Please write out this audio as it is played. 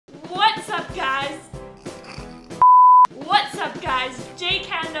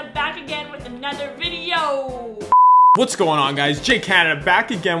again with another video. What's going on, guys? Jay Canada back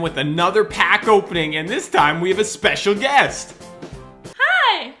again with another pack opening, and this time we have a special guest.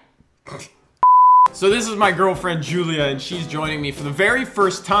 Hi! So this is my girlfriend Julia, and she's joining me for the very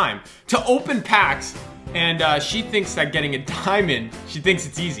first time to open packs, and she thinks that getting a diamond, she thinks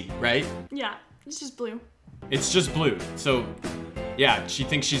it's easy, right? Yeah, it's just blue. It's just blue, so yeah, she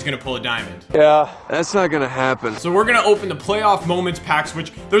thinks she's gonna pull a diamond. Yeah, that's not gonna happen. So we're gonna open the playoff moments packs,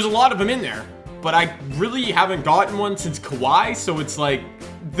 which there's a lot of them in there, but I really haven't gotten one since Kawhi, so it's like,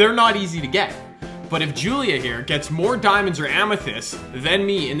 they're not easy to get. But if Julia here gets more diamonds or amethysts than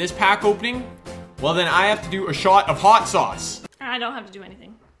me in this pack opening, well then I have to do a shot of hot sauce. I don't have to do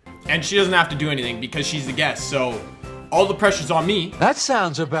anything. And she doesn't have to do anything because she's the guest, so all the pressure's on me. That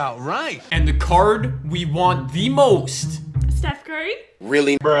sounds about right. And the card we want the most. Steph Curry?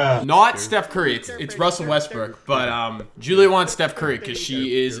 Really? Bruh. Not Steph Curry, it's Russell Westbrook, but Julia wants Steph Curry because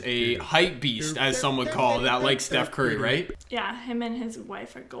she is a hype beast, as some would call it, that likes Steph Curry, right? Yeah, him and his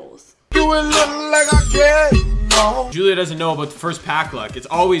wife are goals. You will look like I can. No. Julia doesn't know about the first pack luck. It's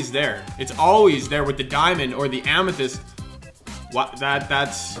always there. It's always there with the diamond or the amethyst. What?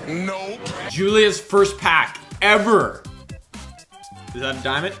 That's... Nope. Julia's first pack ever. Is that a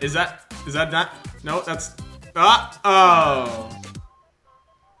diamond? Is that no, that's... oh.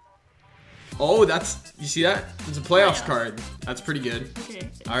 Oh, that's... You see that? It's a playoffs card. That's pretty good. Okay.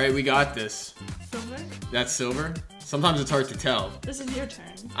 Alright, we got this. Silver? That's silver? Sometimes it's hard to tell. This is your turn.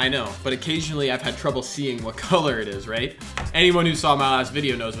 I know, but occasionally I've had trouble seeing what color it is, right? Anyone who saw my last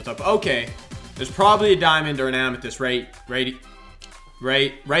video knows what's up. Okay, there's probably a diamond or an amethyst right in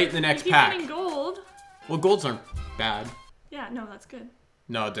the next Keep pack. getting gold. Well, golds aren't bad. Yeah, no, that's good.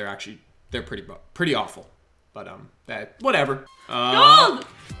 No, they're pretty awful. But whatever. Gold!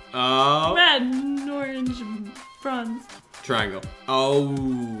 Oh. Red, orange, bronze. Triangle. Oh,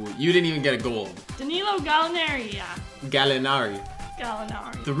 you didn't even get a gold. Danilo Gallinari, yeah. Gallinari.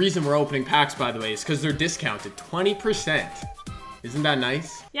 Gallinari. The reason we're opening packs, by the way, is because they're discounted 20%. Isn't that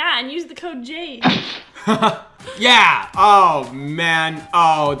nice? Yeah, and use the code J. Yeah! Oh, man.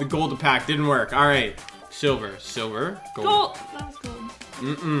 Oh, the golden pack didn't work. All right. Silver. Gold. Gold. That was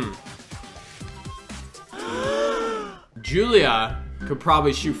gold. Julia could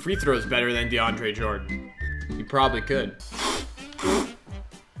probably shoot free throws better than DeAndre Jordan. He probably could.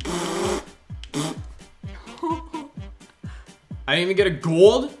 I didn't even get a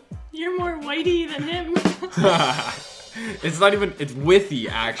gold? You're more whitey than him. It's not even, it's withy,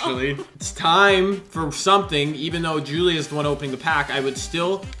 actually. Oh. It's time for something. Even though Julia's the one opening the pack, I would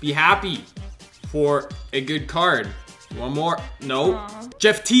still be happy for a good card. One more. No. Aww.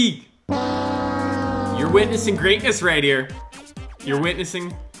 Jeff Teague. You're witnessing greatness right here. You're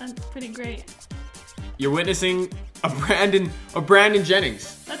witnessing. That's pretty great. You're witnessing a Brandon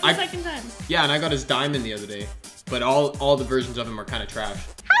Jennings. That's the second time. Yeah, and I got his diamond the other day. But all the versions of him are kind of trash.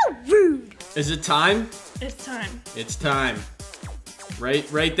 How rude. Is it time? It's time. It's time.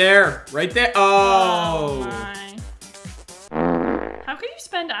 Right there. Right there. Oh. My. How could you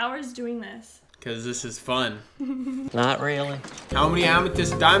spend hours doing this? Because this is fun. Not really. How many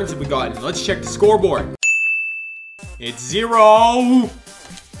amethyst diamonds have we gotten? Let's check the scoreboard. It's 0.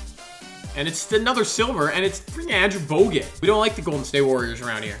 And it's another silver, and it's freaking Andrew Bogut. We don't like the Golden State Warriors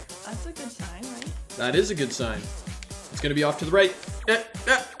around here. That's a good sign, right? That is a good sign. It's gonna be off to the right.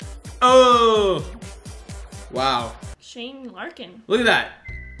 Oh! Wow. Shane Larkin. Look at that.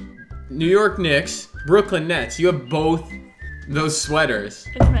 New York Knicks, Brooklyn Nets. You have both those sweaters.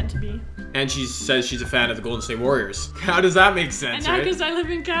 It's meant to be. And she says she's a fan of the Golden State Warriors. How does that make sense, And now right? because I live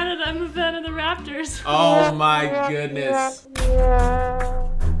in Canada, I'm a fan of the Raptors. Oh my goodness.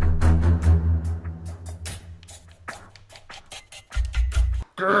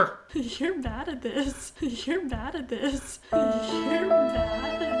 You're bad at this. You're bad at this. You're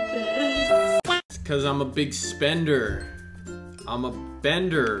bad at this. It's because I'm a big spender. I'm a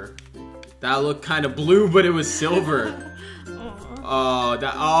bender. That looked kind of blue, but it was silver. Oh,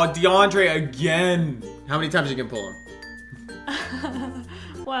 DeAndre again. How many times you can pull him?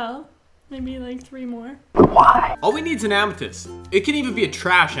 Well, maybe like 3 more. Why? All we need is an amethyst. It can even be a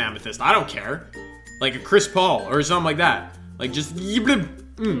trash amethyst. I don't care. Like a Chris Paul or something like that. Like just...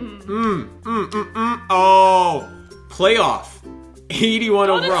 Oh, playoff. 81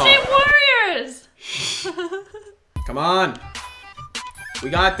 overall. Golden State Warriors! Come on. We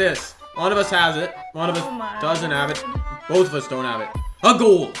got this. One of us has it. One of us doesn't have it. Both of us don't have it. A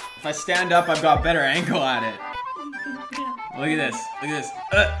goal. If I stand up, I've got better angle at it. Yeah. Look at this. Look at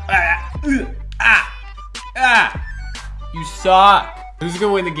this. You suck. Who's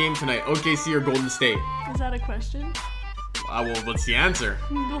gonna win the game tonight? OKC or Golden State? Is that a question? Well, what's the answer?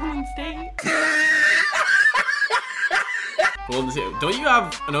 Golden State. Golden State. Don't you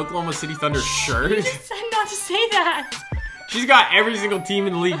have an Oklahoma City Thunder shirt? You just said not to say that. She's got every single team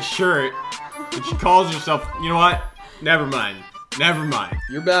in the league shirt. And she calls herself, you know what? Never mind. Never mind.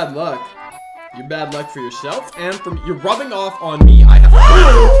 You're bad luck. You're bad luck for yourself and from you're rubbing off on me. I have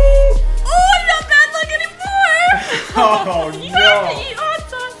Oh, I'm not bad luck anymore. Oh You no. have to eat hot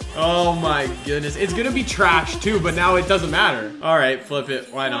sauce. Oh my goodness. It's gonna be trash too, but now it doesn't matter. Alright, flip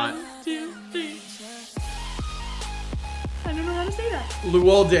it. Why not? 1, 2, 3. I don't know how to say that.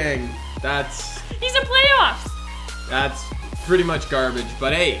 Luoldang. He's in playoffs. That's pretty much garbage.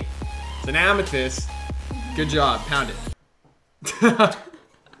 But hey, it's an amethyst. Good job. Pound it.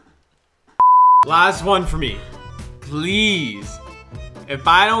 Last one for me. Please. If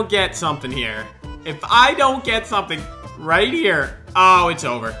I don't get something here. If I don't get something right here. Oh, it's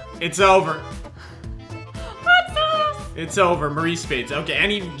over. It's over. Hot sauce. It's over. Marie Spades. Okay,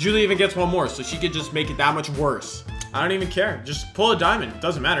 and Julie even gets one more, so she could just make it that much worse. I don't even care. Just pull a diamond. It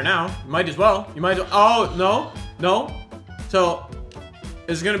doesn't matter now. You might as well. You might as well. Oh, no. No. So,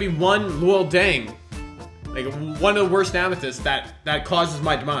 it's going to be one Luoldang. Like, one of the worst amethysts that causes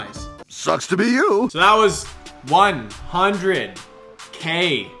my demise. Sucks to be you. So that was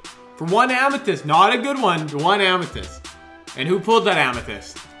 100K for one amethyst. Not a good one, one amethyst. And who pulled that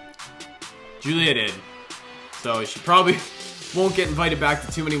amethyst? Julia did. So she probably won't get invited back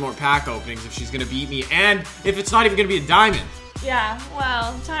to too many more pack openings if she's gonna beat me, and if it's not even gonna be a diamond. Yeah,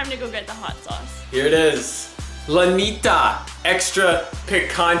 well, time to go get the hot sauce. Here it is. Lanita Extra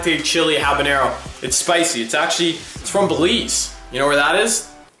Picante Chili Habanero. It's spicy. It's from Belize. You know where that is?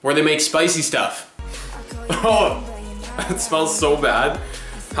 Where they make spicy stuff. Oh, it smells so bad.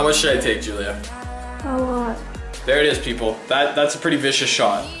 How much should I take, Julia? A lot. There it is, people. That's a pretty vicious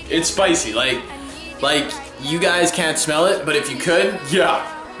shot. It's spicy, like you guys can't smell it, but if you could, yeah,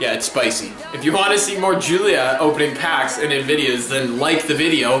 it's spicy. If you want to see more Julia opening packs and in videos, then like the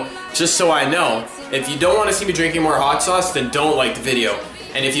video, just so I know. If you don't want to see me drinking more hot sauce, then don't like the video.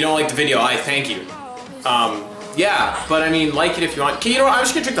 And if you don't like the video, I thank you. Yeah, but I mean, like it if you want. Okay, you know what? I'm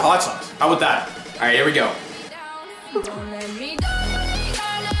just gonna drink the hot sauce. How about that? All right, here we go.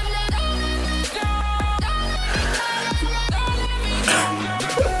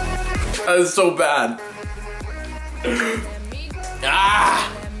 That is so bad.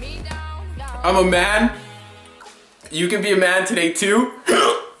 Ah! I'm a man. You can be a man today too.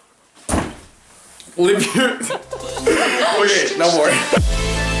 Live your... Okay, no more.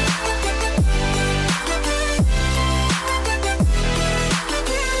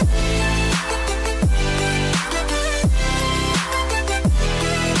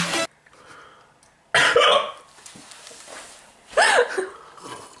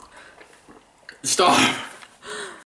 Stop.